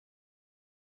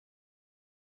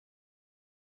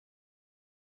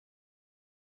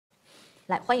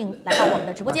来，欢迎来到我们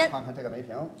的直播间。看看这个梅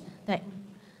瓶。对，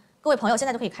各位朋友现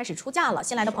在就可以开始出价了。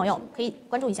新来的朋友可以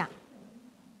关注一下。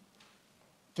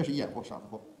这是一眼货，傻子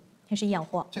货。这是一眼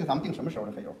货。这个咱们定什么时候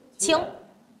的肥肉？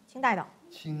清代的。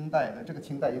清代的，这个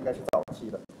清代应该是早期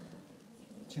的。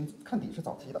看底是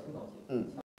早期的。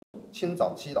清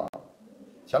早期的啊。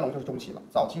乾隆就是中期了，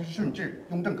早期是顺治、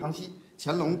雍正、康熙，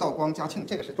乾隆、道光、嘉庆，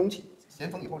这个是中期，咸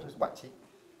丰以后是晚期。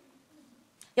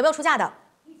有没有出价的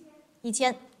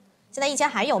？1000，现在1000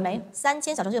还有没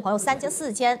？3000，小程序的朋友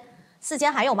3000、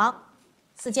4000还有吗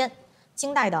？4000，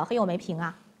清代的黑釉梅瓶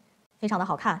啊，非常的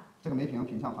好看。这个梅瓶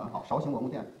品相很好，韶形文物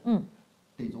店，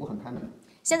底足很开门。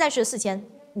现在是4000、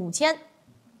5000，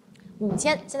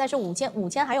现在是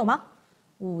5000还有吗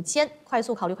？5000，快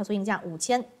速考虑，快速应价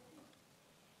，5000。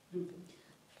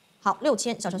好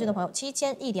，6000，小程序的朋友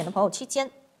，7000，一点的朋友7000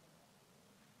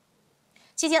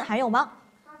还有吗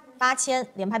？8000，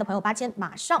连拍的朋友8000，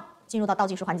马上进入到倒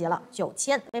计时环节了。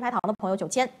9000，微拍糖的朋友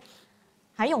9000，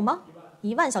还有吗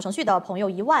？10000，小程序的朋友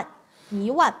10000，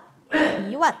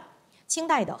清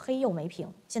代的黑釉梅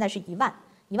瓶，现在是10000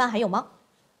还有吗？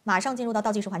马上进入到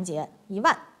倒计时环节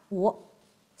，10000，5、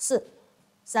4、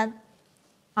3、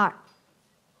2、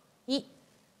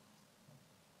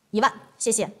1，10000，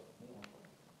谢谢。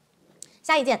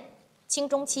下一件清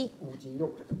中期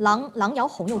狼窑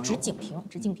红釉直径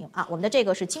瓶啊，我们的这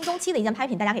个是清中期的一件拍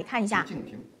品，大家可以看一下。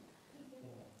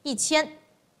1000，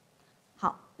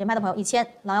好，连拍的朋友1000，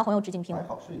狼窑红釉直径瓶。还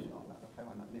好顺序啊，拍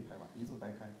完了没拍完，一字掰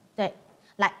开。对，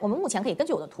来，我们目前可以根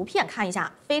据我的图片看一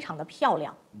下，非常的漂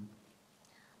亮。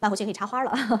卖回去可以插花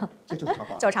了。这就是插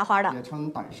花，就是插花的。也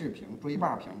称胆式瓶、锥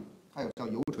把瓶，还有叫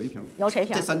油锤瓶。油锤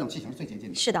瓶，这3种器型最接近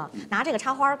的。是的，拿这个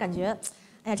插花，感觉。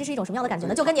哎呀，这是一种什么样的感觉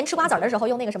呢？就跟您吃瓜子的时候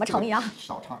用那个什么橙一样。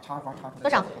少插花插出来。多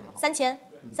少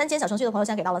？3000，小程序的朋友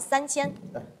现在给到了3000。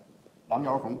狼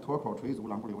窑红脱口垂足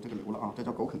狼不留，这个留了啊，这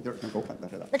叫狗啃地儿，跟狗啃的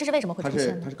似的。那这是为什么会出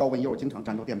现？它是高温釉，经常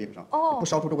粘到电饼上。不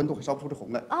烧出这温度，还烧不出这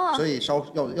红来。所以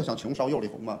要想穷烧釉里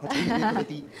红嘛，它成品率特别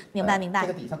低。明白。这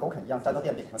个底像狗啃一样粘到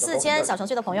电饼上。4000，小程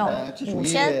序的朋友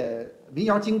，5000。民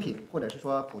窑精品或者是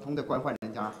说普通的官宦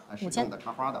人家使用的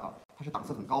插花的啊，它是档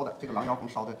次很高的。这个狼窑红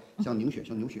烧的像牛血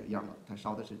一样的，它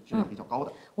烧的是质量比较高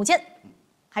的。5000，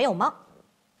还有吗？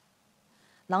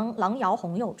狼窑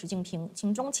红釉直径瓶，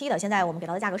清中期的，现在我们给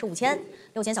到的价格是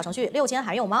5000，6000小程序6000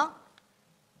还有吗？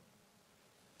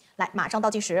来，马上倒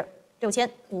计时，6000、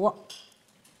5、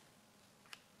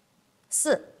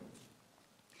4，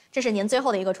这是您最后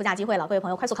的一个出价机会了，各位朋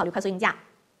友快速考虑，快速应价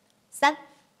，3、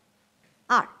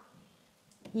2、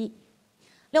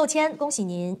1，6000，恭喜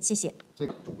您，谢谢。这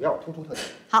个主要突出特点。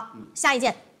好，下一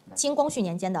件，清光绪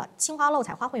年间的青花漏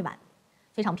彩花卉碗。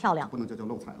非常漂亮，不能叫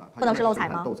漏彩了，不能是漏彩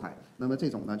吗？斗彩。那么这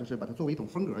种呢，就是把它作为一种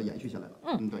风格延续下来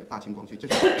了。对，大清光绪，这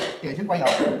是典型官窑。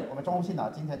我们中信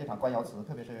呢，今天这场官窑瓷，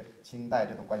特别是清代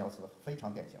这种官窑瓷，非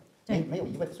常典型。没有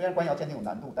疑问。虽然官窑鉴定有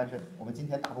难度，但是我们今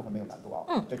天大部分没有难度啊。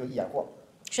这就一眼货。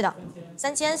是的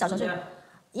，3000，小程序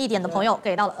一点的朋友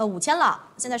给到了5000了，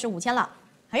现在是5000了，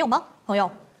还有吗？朋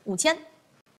友，5000、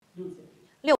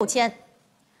6000，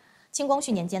清光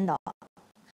绪年间的。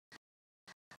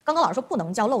刚刚老师说不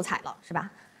能叫漏彩了，是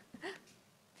吧？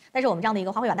但是我们这样的一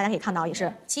个花卉碗，大家可以看到也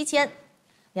是7000，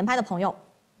连拍的朋友，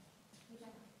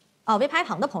微拍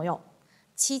糖的朋友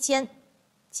，7000，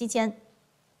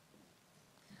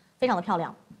非常的漂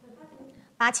亮。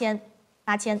8000，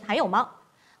还有吗？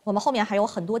我们后面还有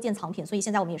很多件藏品，所以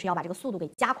现在我们也是要把这个速度给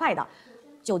加快的。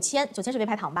9000是微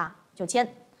拍糖吧？9000，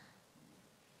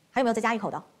还有没有再加一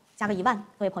口的？加个10000，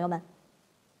各位朋友们，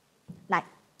来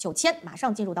9000，马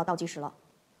上进入到倒计时了。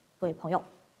各位朋友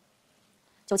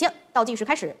，9000倒计时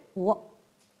开始，5、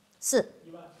4，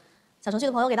小程序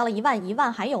的朋友给到了10000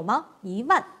还有吗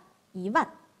？10000，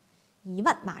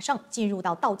马上进入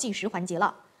到倒计时环节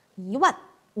了，10000、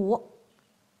5、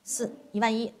4、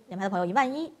11000，连拍的朋友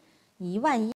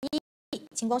11000，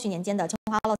清光绪年间的青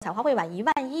花漏彩花卉碗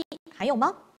11000还有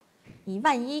吗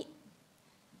？11000，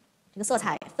这个色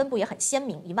彩分布也很鲜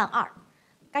明，12000，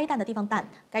该淡的地方淡，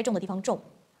该重的地方重。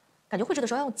感觉绘制的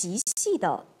时候要用极细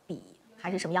的笔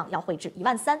还是什么样？要绘制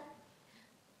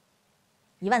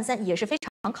13000也是非常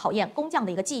考验工匠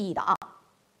的一个技艺的啊。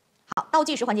好，倒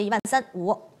计时环节13000、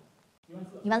5、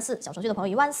14000，小程序的朋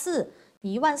友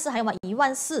14000还有吗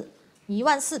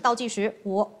？14000倒计时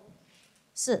5、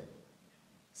4、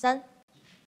3、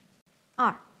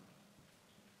2、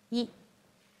1，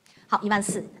好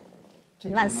，14000，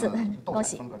恭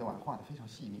喜。风格的碗画的非常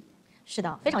细腻。是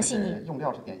的，非常细腻。用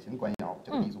料是典型官窑，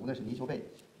这个底足呢是泥鳅贝，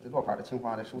落款的青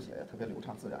花的书写特别流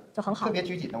畅自然，就很好。特别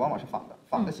拘谨的往往是仿的，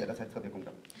仿的写的才特别工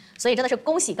整。所以真的是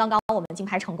恭喜刚刚我们竞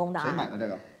拍成功的啊！谁买的这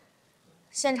个？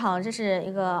现场这是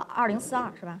一个2042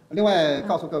是吧？另外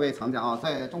告诉各位藏家啊，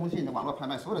在中信的网络拍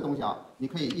卖，所有的东西啊，你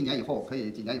可以1年以后，可以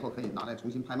几年以后可以拿来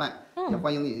重新拍卖。也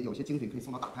欢迎你有些精品可以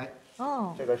送到大拍。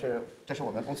哦，这是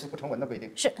我们公司不成文的规定。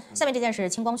是，下面这件是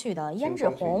清光绪的胭脂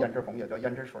红，胭脂红也叫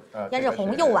胭脂水，胭脂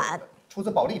红釉碗，出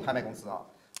自保利拍卖公司啊。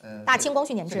大清光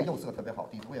绪年制，这个釉色特别好，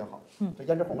底图也好。这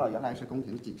胭脂红啊，原来是宫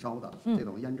廷紧烧的，这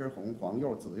种胭脂红、黄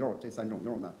釉、紫釉这3种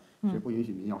釉呢是不允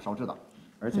许民窑烧制的。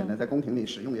而且呢，在宫廷里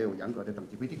使用也有严格的等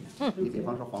级规定。你比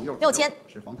方说黄釉6000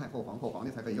是皇太后、皇后、皇帝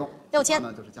才可以用，6000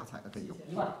呢就是加彩的可以用。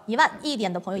1万，1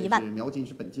点的朋友1万。是描金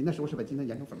是本金，那时候是把金子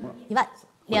研成粉末。1万，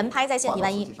连拍在线1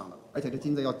万1。而且这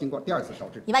金子要经过第2次烧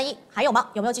制。1万1，还有吗？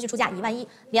有没有继续出价？1万1，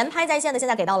连拍在线的现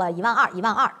在给到了1万2，1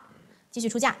万2，继续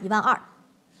出价1万2。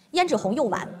胭脂红釉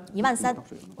碗1万3，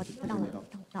我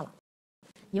到了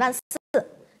，1万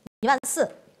4，1万4。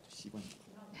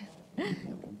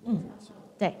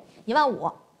对，1万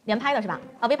5，连拍的是吧？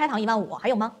啊，微拍堂1万5，还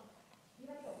有吗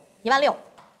？1万6。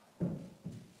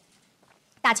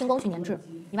大清光绪年制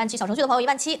1万7，小程序的朋友1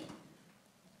万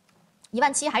7，1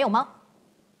万7还有吗？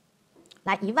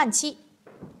来1万7，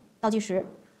倒计时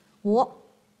，5、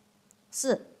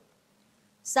4、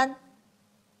3、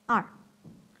2、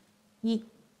1。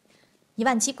1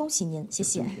万7，恭喜您，谢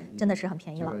谢，真的是很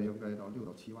便宜了。这个应该到6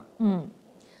到7万。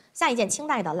下一件清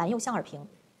代的蓝釉象耳瓶，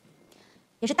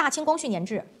也是大清光绪年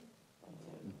制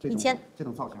，1000。这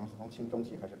种造型是从清中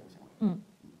期开始流行的。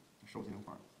寿金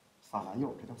花，撒蓝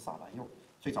釉，这叫撒蓝釉，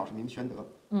最早是明宣德。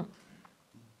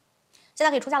现在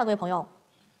可以出价了，各位朋友。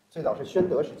最早是宣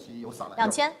德时期有撒蓝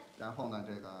釉，2000。然后呢，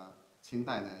这个清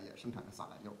代呢也生产了撒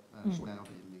蓝釉，数量要比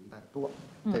明代多。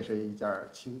这是一件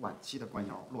清晚期的官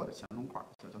窑落的乾隆款，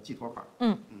叫寄托款。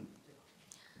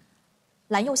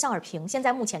蓝釉象耳瓶现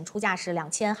在目前出价是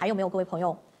2000，还有没有各位朋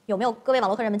友？有没有各位网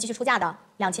络客人们继续出价的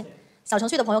？2000，小程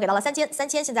序的朋友给到了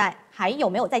3000，现在还有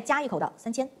没有再加一口的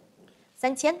？3000，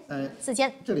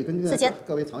 4000，这里跟4000，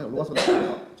各位藏友啰嗦的时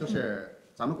候，就是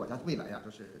咱们国家未来呀，就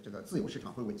是这个自由市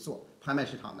场会萎缩，拍卖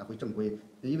市场呢会正规，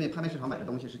因为拍卖市场买的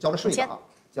东西是交了税的啊，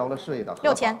交了税的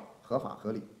，6000，合法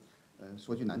合理。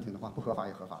说句难听的话，不合法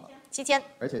也合法了。7000，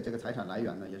而且这个财产来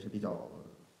源呢也是比较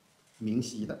明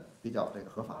晰的，比较这个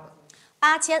合法的。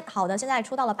8000，好的，现在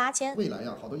出到了8000。未来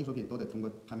呀，好多艺术品都得通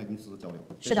过拍卖公司交流，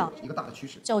是的，一个大的趋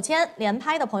势。9000，连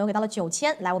拍的朋友给到了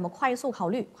9000，来，我们快速考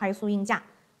虑，快速应价。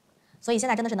所以现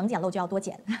在真的是能捡漏就要多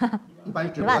捡。一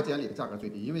般直播间里的价格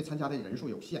最低，因为参加的人数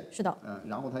有限。是的。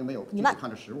然后他没有看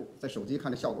着实物，在手机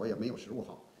看着效果也没有实物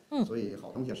好。所以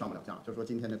好东西也上不了架。就说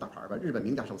今天的大牌吧，日本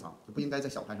名家收藏就不应该在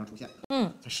小牌上出现。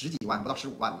才10几万，不到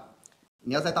15万呢。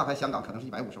你要在大牌香港，可能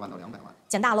是150万到200万。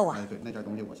捡大漏啊！对，那件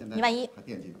东西我现在1万1还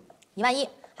惦记呢。1万1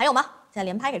还有吗？现在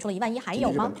连拍给出了1万1，还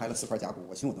有吗？日本拍了4块甲骨，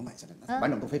我寻思我能买下来，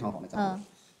完整度非常好那甲骨。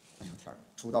哎呦天儿，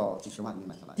出到几十万你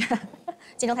买下来。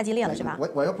竞争太激烈了是吧？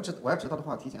我要知道的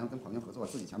话，提前跟朋友合作，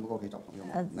自己钱不够可以找朋友。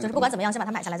就是不管怎么样，先把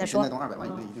它买下来再说。现在都200万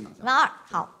一定拿下。1万2，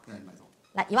好。买走。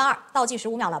来1万2，倒计时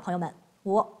5秒了，朋友们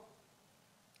，5、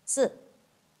4、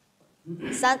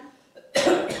3、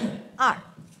2、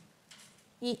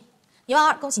1，1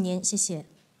万2，恭喜您，谢谢。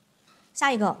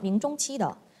下一个明中期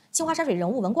的青花山水人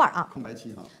物文罐啊，空白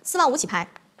期哈，4万5起拍。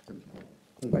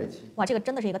空白期。哇，这个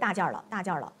真的是一个大件了，大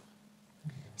件了。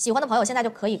喜欢的朋友现在就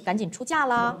可以赶紧出价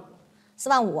啦，4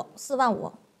万5、4万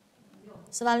5、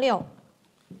4万6、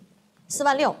4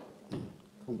万6。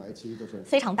空白期就是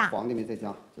非常大。皇帝没在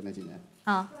家，就那几年。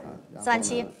4万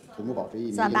7。土木堡之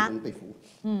役， 4万8。被俘。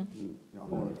然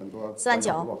后很多。4万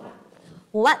9。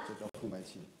5万。这叫空白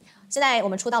期。现在我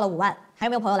们出到了5万，还有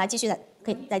没有朋友来继续的？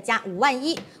可以再加5万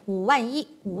1、5万1、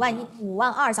5万1、5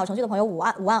万2。小程序的朋友5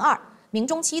万2。明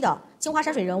中期的青花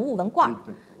山水人物文罐，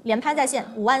连拍在线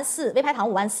5万4，微拍堂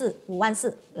5万4，5万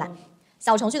4。来，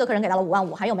小程序的客人给到了5万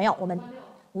5，还有没有？我们5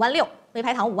万6，微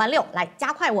拍堂5万6。来，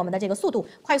加快我们的这个速度，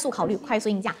快速考虑，快速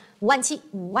应价5万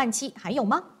7，5万7，还有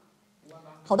吗？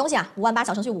好东西啊，5万8，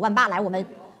小程序5万8。来，我们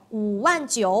5万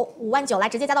9，5万9，来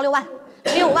直接加到6万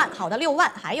，6万，好的6万，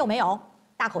还有没有？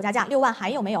大口加价6万，还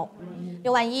有没有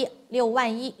？6万1， 6万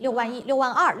1， 6万1， 6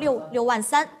万2， 6万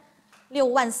3。6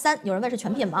万3，有人问是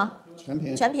全品吗？全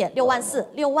品6万4，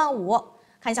 6万5。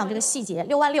看一下我们这个细节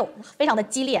，6万6，非常的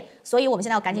激烈，所以我们现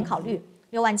在要赶紧考虑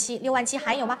6万7， 6万7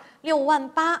还有吗？6万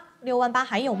8， 6万8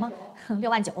还有吗？6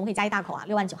万9，我们可以加一大口啊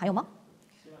，6万9还有吗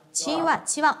？7万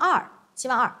2， 7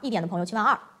万2，一点的朋友7万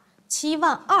2， 7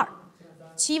万2，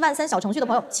 7万3，小程序的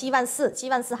朋友7万4， 7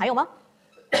万4还有吗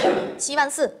？7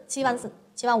万4， 7万4，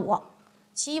 7万5，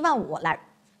 7万5，来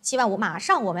7万5，马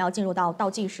上我们要进入到倒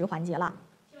计时环节了。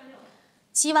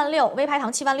7万6，微拍堂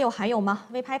7万6还有吗？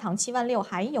微拍堂7万6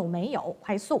还有没有？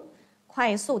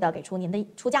快速的给出您的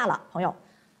出价了，朋友，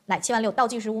来7万6，倒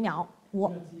计时5秒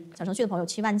5，小程序的朋友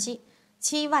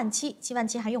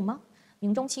77000，77000还有吗？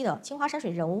明中期的青花山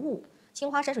水人物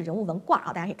纹罐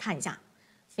啊，大家可以看一下，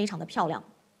非常的漂亮。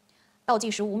倒计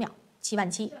15秒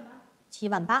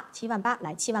，78000，78000，78000，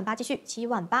来78000继续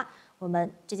78000，我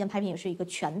们这件拍品也是一个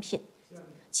全品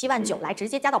，79000，来直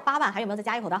接加到8万，还有没有再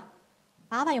加一口的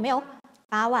？8万有没有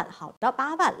？8万，好的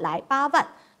，8万来8万，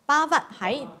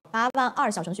还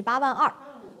82000，小程序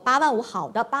82000，85000，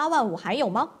好的，85000还有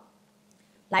吗？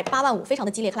来85000，非常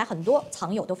的激烈，看来很多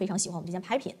藏友都非常喜欢我们这件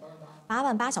拍品。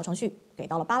88000，小程序给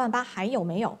到了88000，还有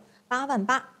没有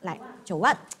？88000，来9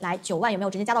万，来9万有没有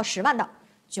直接加到10万的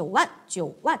？9万，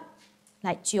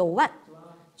来9万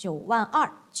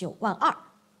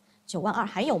，92000，9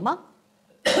还有吗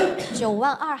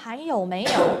？92000还有没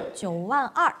有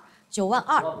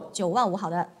？92000，95000，好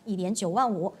的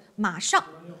，1.95000，马上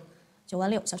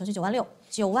96000，小程序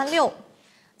96000，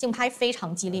竞拍非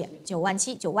常激烈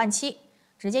，97000，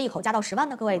直接一口加到10万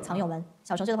的各位藏友们，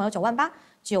小程序的朋友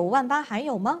98000，98000还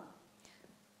有吗？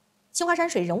青花山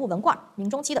水人物纹罐，明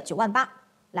中期的98000，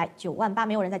来98000，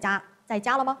没有人再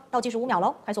加了吗？倒计时5秒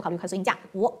喽，快速考虑，快速应价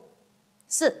，5、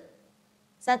4、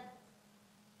3、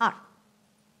2、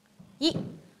1，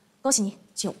恭喜你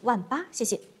98000，谢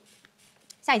谢。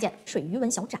下一件水鱼纹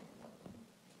小展，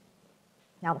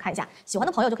来我们看一下，喜欢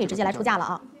的朋友就可以直接来出价了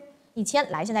啊，1000，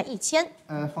来现在1000。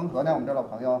风格呢，我们这老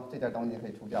朋友这件东西可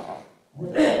以出价啊。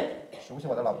熟悉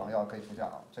我的老朋友可以出价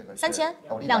啊，这个3000、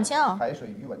2000啊，海水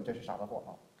鱼纹，这是傻子货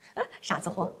啊，傻子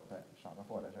货，对，傻子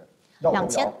货这是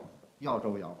2000，耀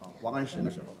州窑啊，王安石那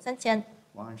时候，3000，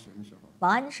王安石那时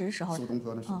候，苏东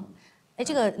坡的时候，哎，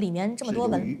这个里面这么多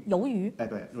纹游鱼，哎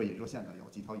对，若隐若现的有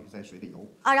几条鱼在水里游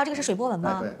啊，然后这个是水波纹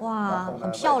吗？哇，很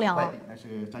漂亮啊，那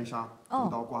是沾纱，竹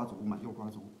刀刮足，满釉刮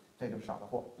足，这就是傻子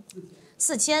货。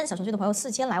4000，小程序的朋友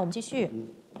4000，来我们继续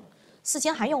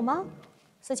，4000还有吗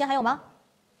？4000还有吗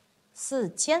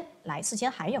？4000，来4000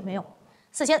还有没有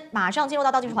？4000马上进入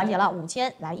到倒计时环节了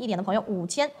，5000，来1点的朋友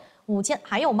5000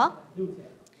还有吗？6000，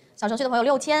小程序的朋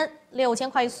友6000，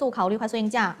快速考虑，快速应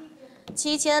价。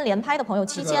7000连拍的朋友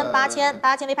7000、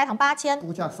8000微拍堂8000，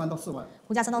估价3到4万，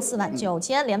估价3到4万。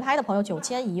9000连拍的朋友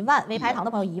9000、1万微拍堂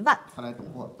的朋友1万，看来懂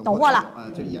货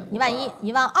了。11000、11000、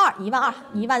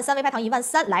12000微拍堂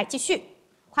13000，来继续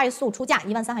快速出价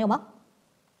，13000还有吗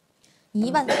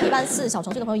？14000，小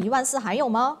程序的朋友14000还有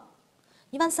吗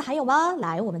？14000还有吗？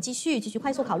来，我们继续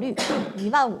快速考虑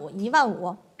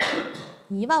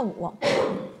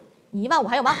，15000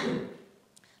还有吗？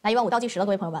来15000倒计时了，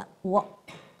各位朋友们，5、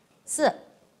4、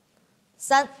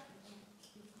3、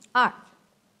2、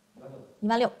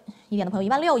16000，1点的朋友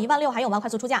16000还有吗？快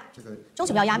速出价，这个争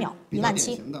取不要压秒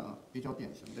，17000的啊，比较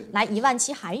典型的。来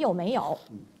17000还有没有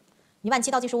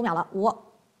？17000倒计时5秒了，5、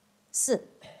4、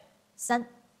3、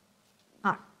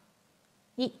2、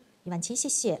1，17000，谢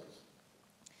谢。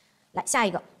来下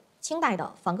一个清代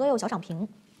的仿鸽釉小赏瓶，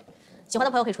喜欢的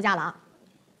朋友可以出价了啊。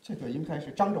这个应该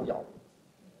是漳州窑，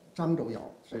漳州窑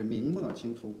是明末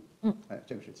清初，哎，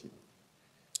这个时期的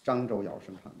漳州窑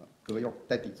生产的鸽釉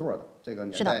带底座的，这个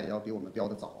年代要比我们标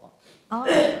的早啊。啊，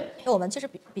那我们其实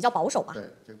比较保守吧。对，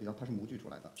这个比较它是模具出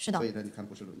来的，是的。所以呢，你看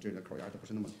不是轮坠的口沿，它不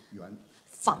是那么圆。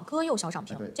仿鸽釉小赏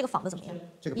瓶，这个仿的怎么样？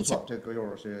这个不错，这个鸽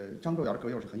釉是漳州窑的鸽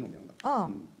釉是很有名的。哦，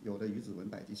有的鱼子纹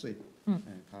百击碎，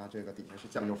它这个底下是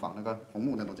酱釉仿那个红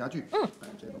木那种家具，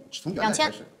这种从元代开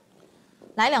始。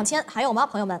来2000还有吗，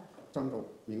朋友们？漳州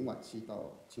明晚期到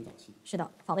清早期。是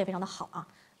的，仿的也非常的好啊。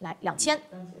来2000，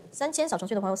小程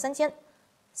序的朋友3000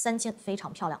非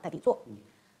常漂亮，带底座。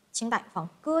清代仿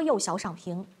鸽釉小赏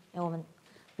瓶，我们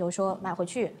比如说买回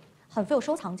去很富有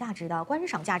收藏价值的，观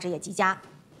赏价值也极佳。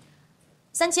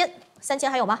3000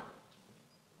还有吗？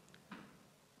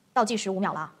倒计时5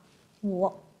秒了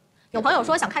，5。有朋友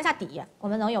说想看一下底，我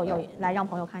们能有来让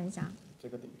朋友看一下。这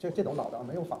个底，这种老的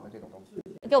没有仿的这种东西。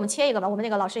给我们切一个吧，我们那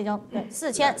个老师已经对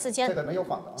4000。这个没有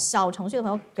仿的啊。小程序的朋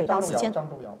友给到4000。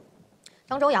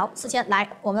漳州窑4000，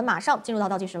来，我们马上进入到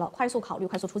倒计时了，快速考虑，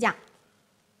快速出价。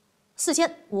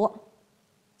4000，5、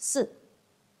4、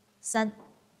3、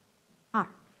2、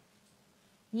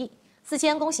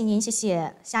1，4000，恭喜您，谢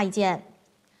谢。下一件，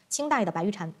清代的白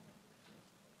玉蝉，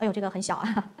哎呦，这个很小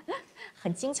啊，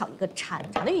很精巧一个蝉，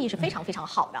蝉的寓意是非常非常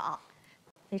好的啊，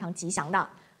非常吉祥的，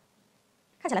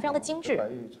看起来非常的精致。白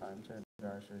玉蝉这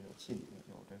边是有器皿，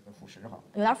有这个腐蚀哈，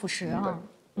有点腐蚀哈。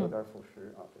有点腐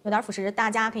蚀啊，有点腐蚀，大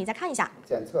家可以再看一下。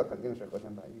检测肯定是和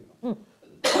田白玉了。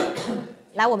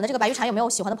来，我们的这个白玉蝉有没有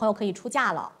喜欢的朋友可以出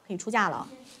价了？可以出价了。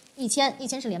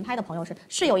1000是连拍的朋友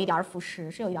是有一点腐蚀，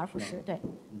对。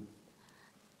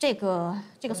这个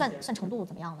算程度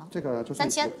怎么样呢？这个就是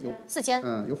3000、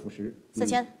4000，有腐蚀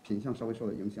，4000，品相稍微受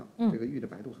到影响。这个玉的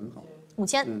白度很好。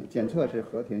5000，检测是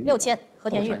和田玉。6000，和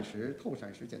田玉。透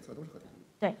闪石检测都是和田玉。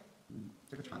对。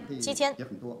这个产地7000也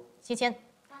很多。7000、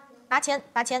8000、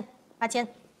8000、8000、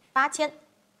8000、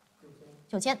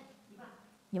9000、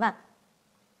10000、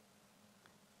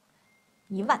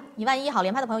11000，好，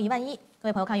连拍的朋友11000，各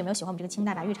位朋友看有没有喜欢我们这个清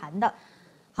代白玉蝉的？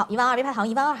好，12000微拍糖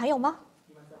，12000还有吗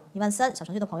？13000小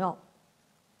程序的朋友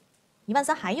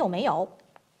，13000还有没有？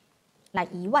来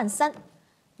13000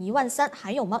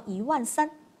还有吗？13000，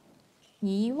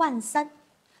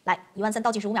来13000倒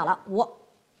计时5秒了，5、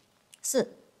4、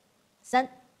3、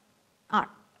2、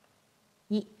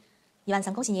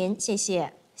1，13000，恭喜您，谢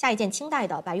谢。下一件清代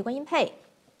的白玉观音佩，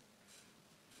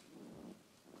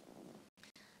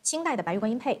清代的白玉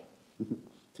观音佩，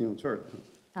挺有趣的。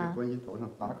给观音头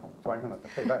上打孔，穿上了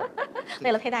佩戴。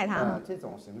为了佩戴它。这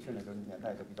种形式呢，就是年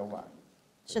代就比较晚。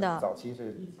是的。早期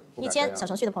是1000，小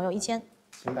程序的朋友1000。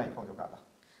清代以后就改了，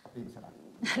立不起来。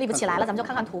立不起来了，咱们就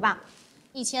看看图吧。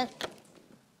1000、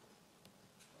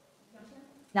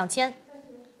2000、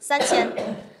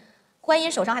3000，观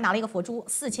音手上还拿了一个佛珠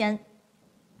，4000，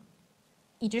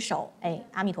一只手，哎，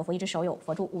阿弥陀佛，一只手有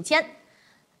佛珠，5000，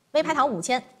微拍糖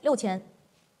5000、6000、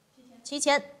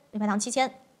7000，微拍糖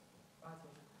7000、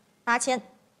8000、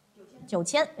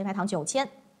9000，微拍糖9000、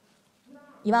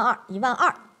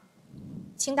12000，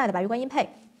清代的白玉观音佩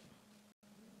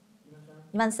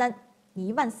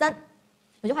，13000，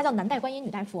有句话叫男戴观音，女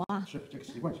戴佛啊。是，这个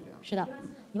习惯是这样。是的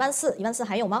，14000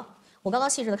还有吗？我刚刚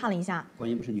细致的看了一下，观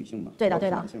音不是女性吗？对的，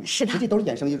是的，实际都是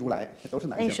衍生于如来，都是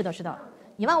男性。哎，是的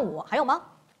，15000还有吗？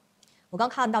我刚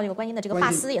看到这个观音的这个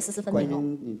发丝也丝丝分明。观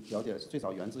音，你了解最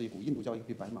早源自于古印度教一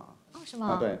匹白马。哦，是吗？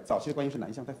啊，对，早期的观音是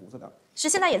男性，带胡子的。是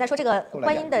现在也在说这个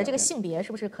观音的这个性别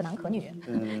是不是可男可女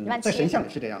？17000，在神像里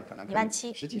是这样，可男可女。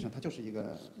17000，实际上它就是一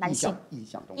个男性意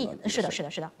象中的。是的。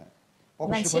包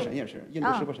括湿婆神也是，印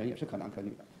度湿婆神也是可男可女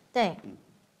的。对。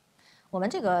我们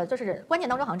这个就是观念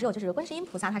当中好像只有就是观世音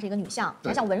菩萨它是一个女相，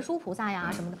像文殊菩萨呀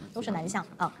什么的都是男相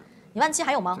啊。17000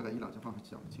还有吗？这个伊朗教放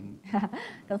小清，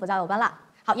跟佛教有关了。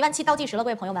好，17000倒计时了，各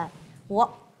位朋友们，5、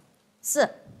4、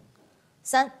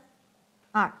3、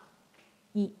2、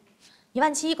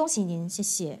1，17000，恭喜您，谢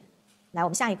谢。来，我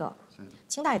们下一个，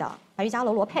清代的白玉伽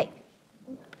罗罗佩，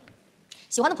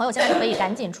喜欢的朋友现在就可以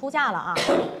赶紧出价了啊！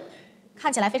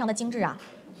看起来非常的精致啊。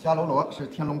伽罗罗是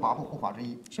天龙八部护法之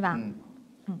一，是吧？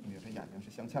这眼睛是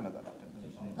镶嵌了的。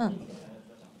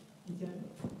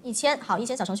1000，好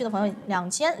，1000小程序的朋友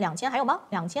，2000还有吗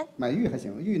？2000。买玉还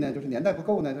行，玉呢就是年代不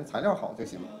够呢，这材料好就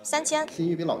行。3000，新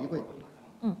玉比老玉贵。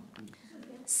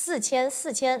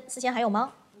4000还有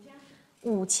吗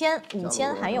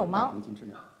？5000还有吗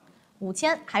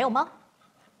？5000还有吗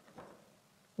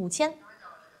？5000，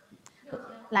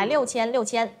来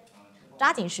6000，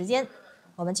抓紧时间，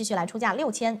我们继续来出价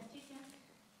6000、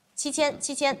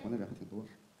7000。我那边还挺多。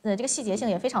这个细节性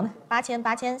也非常的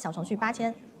8000，小程序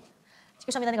8000。这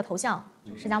个上面的那个头像，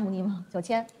释迦牟尼吗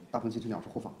？9000。大鹏金翅鸟是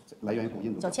护法，来源于古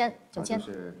印度。9000。就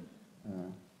是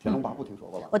天龙八部听说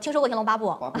过吧？我听说过天龙八部。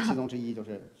八部其中之一就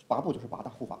是八部就是八大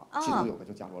护法，其中有个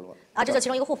就伽罗罗。啊，这就其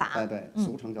中一个护法。哎，对，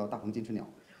俗称叫大鹏金翅鸟。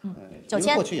9000。因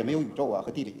为过去也没有宇宙啊和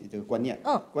地理这个观念，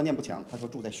观念不强，他说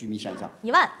住在须弥山下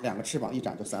，10000，两个翅膀一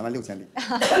展就36000里，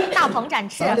大鹏展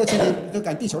翅，36000里就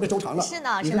赶地球的周长了。是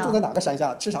呢，你是住在哪个山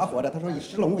下，吃啥活的？他说以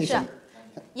食龙为生。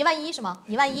11000是吗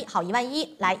？11000，好，11000，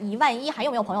来11000，还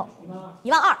有没有朋友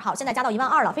？12000，好，现在加到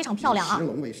12000了，非常漂亮啊。食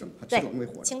龙为生，吃龙为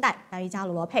活。清代白玉伽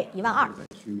罗罗佩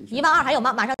12000还有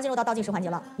吗？马上进入到倒计时环节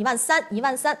了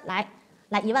，13000，来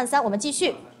13000，我们继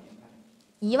续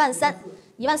，14000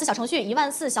小程序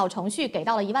，14000小程序给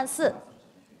到了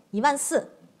14000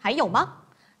还有吗？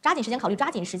抓紧时间考虑，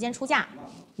抓紧时间出价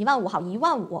，15000，好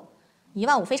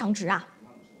，15000非常值啊，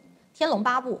天龙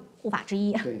八部护法之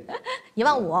一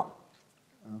，15000。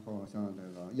然后像这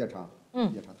个夜叉，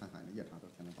夜叉探海的夜叉都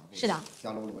是天龙八部。是的。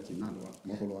伽罗罗、紧那罗、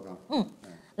摩诃罗伽。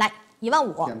来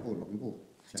15000。天部、龙部。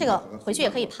这个回去也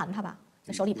可以盘它吧，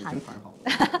在手里盘。盘好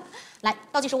了。来，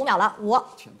倒计时5秒了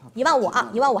，5，15000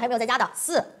啊，15000还有没有再加的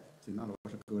？4。紧那罗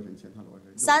是歌神，乾塔罗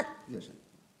是3、乐神。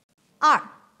2、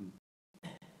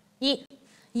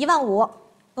1，15000，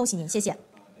恭喜您，谢谢。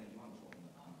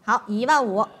好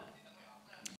，15000。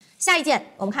下一件，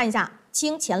我们看一下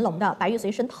清乾隆的白玉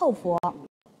随身套佛。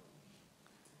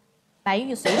白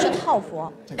玉随身套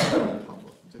佛，这个套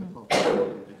佛，这个套佛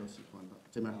我比较喜欢的，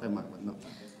这边还带满纹的。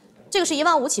这个是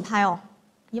15000起拍哦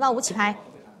，15000起拍。还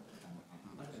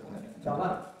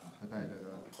带这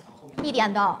个一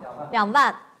点的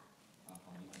20000。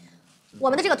我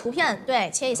们的这个图片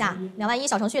对，切一下，21000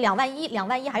小程序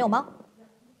21000还有吗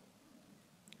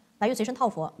白玉随身套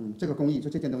佛。这个工艺就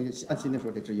这件东西按新的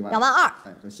说得值1万。2万2，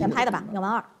哎，连拍的吧？2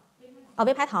万2。哦，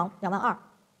微拍糖2万2。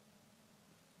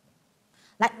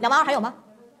来，2万2还有吗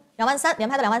？2万3，连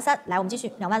拍的2万3。来，我们继续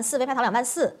，2万4，微拍糖2万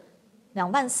4。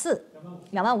2万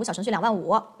4，2万5，小程序2万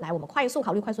5。来，我们快速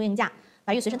考虑快速应价，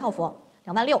白玉随身套佛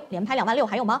2万6，连拍2万6，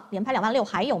还有吗？连拍2万6，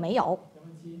还有没有？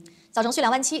小程序2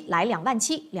万7，来2万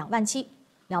7，2万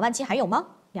7，2万7还有吗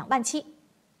？2万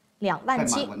7，2万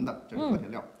7。满文的，这是和田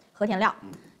料。和田料。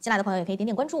进来的朋友也可以点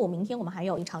点关注，明天我们还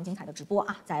有一场精彩的直播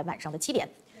啊，在晚上的7点。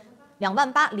2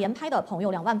万8，连拍的朋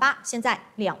友2万8，现在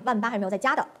2万8还有没有在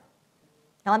加的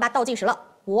？2万8倒计时了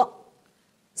，5、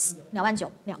2万9，2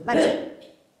万9。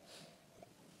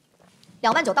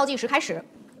2万9倒计时开始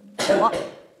，5、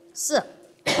4，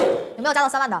有没有加到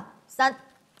3万的？3、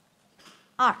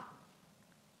2、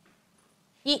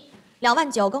1，2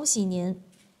万9，恭喜您！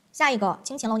下一个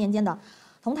清乾隆年间的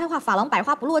铜胎画珐琅百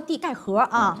花不落地盖盒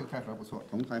啊，这个盖盒不错，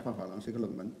铜胎画珐琅是一个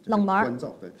冷门，冷门官造，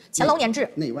对，乾隆年制，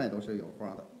内外都是有花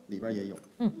的，里边也有，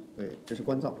对，这是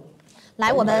官造。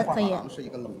来，我们可以，珐琅是一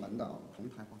个冷门的啊，铜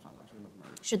胎画珐琅是个冷门。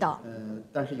是的，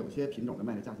但是有些品种的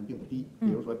卖的价钱并不低，比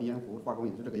如说鼻烟壶画工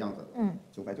也是这个样子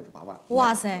，998万，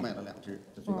哇塞，卖了2只，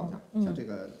这最高价。像这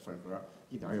个粉盒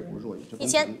一点也不弱，这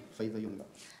1000，妃子用的。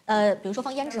比如说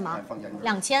放胭脂吗？放胭脂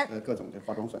2000，各种的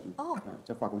化妆粉。哦，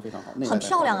这画工非常好，很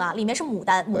漂亮啊，里面是牡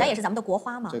丹，牡丹也是咱们的国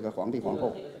花嘛。这个皇帝皇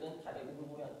后。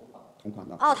同款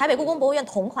的哦，台北故宫博物院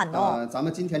同款的哦。咱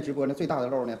们今天直播呢，最大的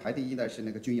漏呢，排第一的是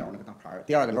那个钧窑那个大牌，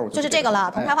第2个漏就是这个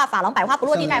了，铜胎画珐琅百花不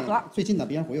落地盖盒。最近的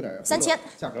鼻烟壶有点3000，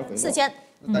价格回落4000，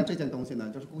但这件东西呢，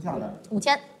就是估价呢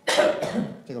5000，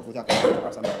这个估价可能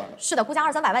200-300万了。是的，估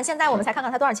价200-300万。现在我们才看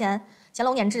看它多少钱，乾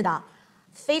隆年制的，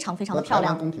非常非常的漂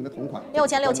亮。宫廷的同款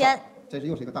6000，这是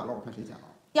又是一个大漏，看谁捡啊？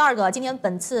第2个，今天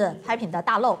本次拍品的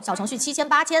大漏，小程序7000、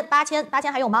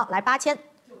8000还有吗？来8000、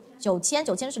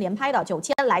9000是连拍的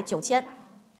，9000来9000。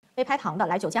微拍糖的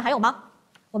来9000还有吗？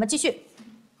我们继续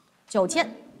，9000、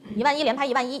1万1连拍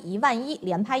1万1，1万1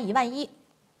连拍1万1，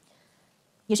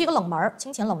也是一个冷门，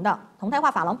清乾隆的铜胎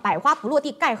画珐琅百花不落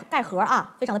地盖盒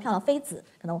啊，非常的漂亮，妃子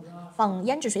可能放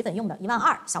胭脂水粉用的，1万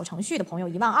2，小程序的朋友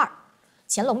1万2，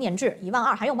乾隆年制1万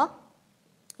2还有吗？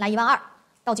来1万2，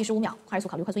倒计时5秒，快速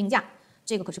考虑快速应价，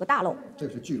这个可是个大漏，这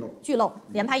是巨漏，巨漏，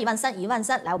连拍1万3，1万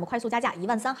3，来我们快速加价，1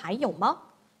万3还有吗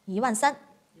？1万3。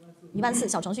1万4，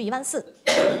小程序1万4，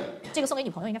这个送给女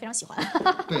朋友应该非常喜欢。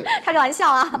对，开个玩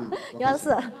笑啊，1万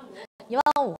4，1万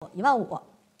5，1万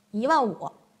5，1万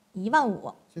5，1万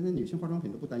5。现在女性化妆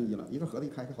品都不单一了，一个盒子一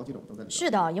开开好几种都在里面。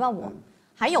是的，1万5，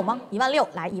还有吗？1万6，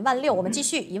来1万6，我们继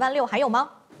续1万6还有吗？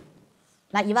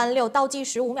来1万6，倒计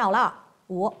时5秒了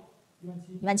，5，1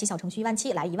万7，小程序1万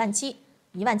7，来1万7，1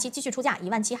万7继续出价，1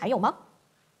万7还有吗？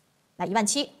来1万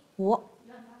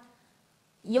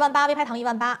7，5，1万8，微拍糖1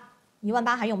万8，1万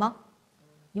8还有吗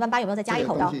？1万8有没有再加一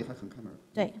口的？这个东西还很看门。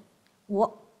对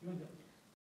，5，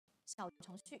小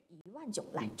程序1万9，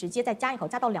来直接再加一口，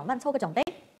加到2万，凑个整呗。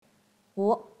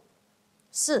5、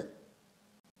4、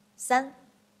3、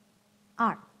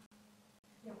2，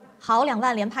好，2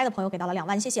万连拍的朋友给到了2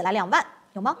万，谢谢，来2万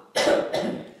有吗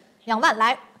？2万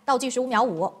来，倒计时5秒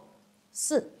，5、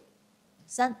4、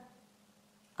3、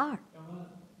2，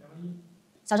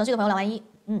小程序的朋友2万1，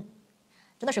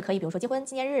真的是可以，比如说结婚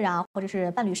纪念日啊，或者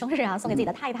是伴侣生日啊，送给自己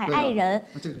的太太、爱人。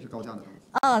那这个是高价的东西。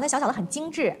那小小的很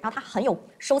精致，然后它很有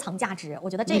收藏价值。我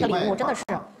觉得这个礼物真的是，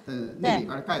那里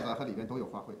边盖子和里边都有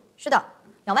花卉。是的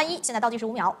，2万1，现在倒计时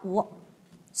5秒，5、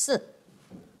4、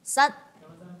3，2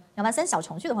万3，小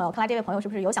程序的朋友，看来这位朋友是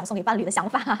不是有想送给伴侣的想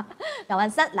法？2万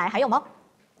3，来还有吗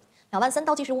？2万3，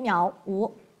倒计时5秒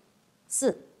，5、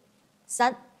4、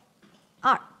3、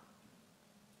2、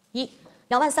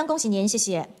1，2万3，恭喜您，谢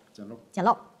谢。捡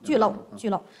漏，巨漏，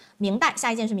明代，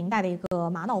下一件是明代的一个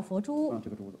玛瑙佛珠。这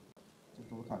个珠子，这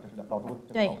珠子看这是老珠。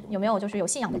对，有没有就是有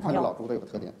信仰的朋友？你看老珠子有个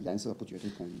特点，颜色不绝对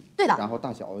统一。对的。然后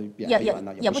大小扁圆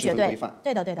呢也不绝对。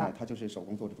对的。它就是手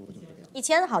工做的珠子就是这个样。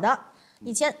1000，好的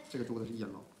，1000。这个珠子是一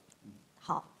眼老。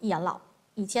好，一眼老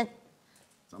，1000。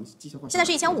咱们机械化。现在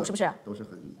是1500，是不是？都是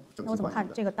很整齐划一的。那我怎么看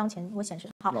这个当前我显示？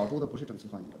好。老珠子不是整齐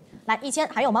划一的。来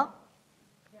1000，还有吗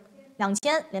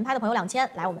？2000，连拍的朋友2000，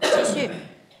来我们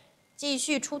继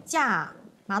续出价，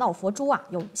玛瑙佛珠啊，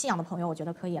有信仰的朋友，我觉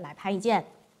得可以来拍一件。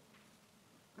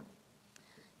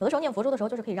有的时候念佛珠的时候，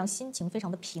就是可以让心情非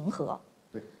常的平和。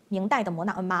对，明代的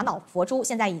玛瑙佛珠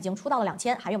现在已经出到了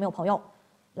2000，还有没有朋友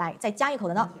来再加一口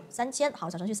的呢？3000，好，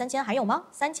小程序3000还有吗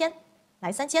？3000，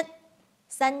来3000，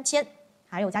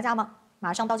还有加价吗？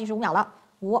马上倒计时5秒了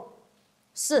，5、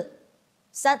4、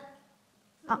3，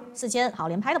好，4000，好，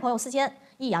连拍的朋友4000，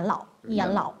一眼老，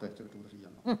对，这个珠子是一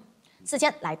眼老。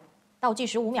4000，来。倒计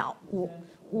时5秒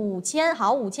，5000，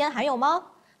好，5000还有吗？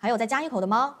还有再加一口的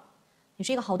吗？你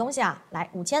是一个好东西啊！来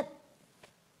，5000，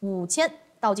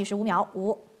倒计时5秒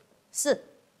，5、4、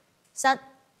3、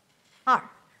2、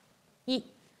1。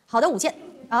好的，5000。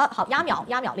好，压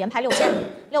秒，连拍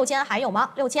6000，6000还有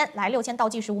吗？6000，来6000，倒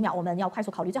计时5秒，我们要快速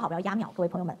考虑，最好不要压秒，各位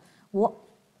朋友们。5、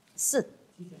4、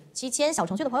7000，小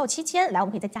程序的朋友7000，来，我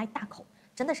们可以再加一大口，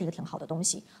真的是一个挺好的东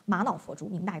西。玛瑙佛珠，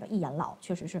明代的一眼老，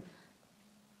确实是，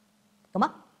有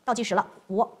吗？倒计时了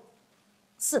，5、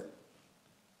4、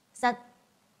3、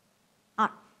2、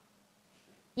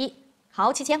1，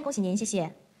好，7000，恭喜您，谢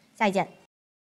谢，下一件。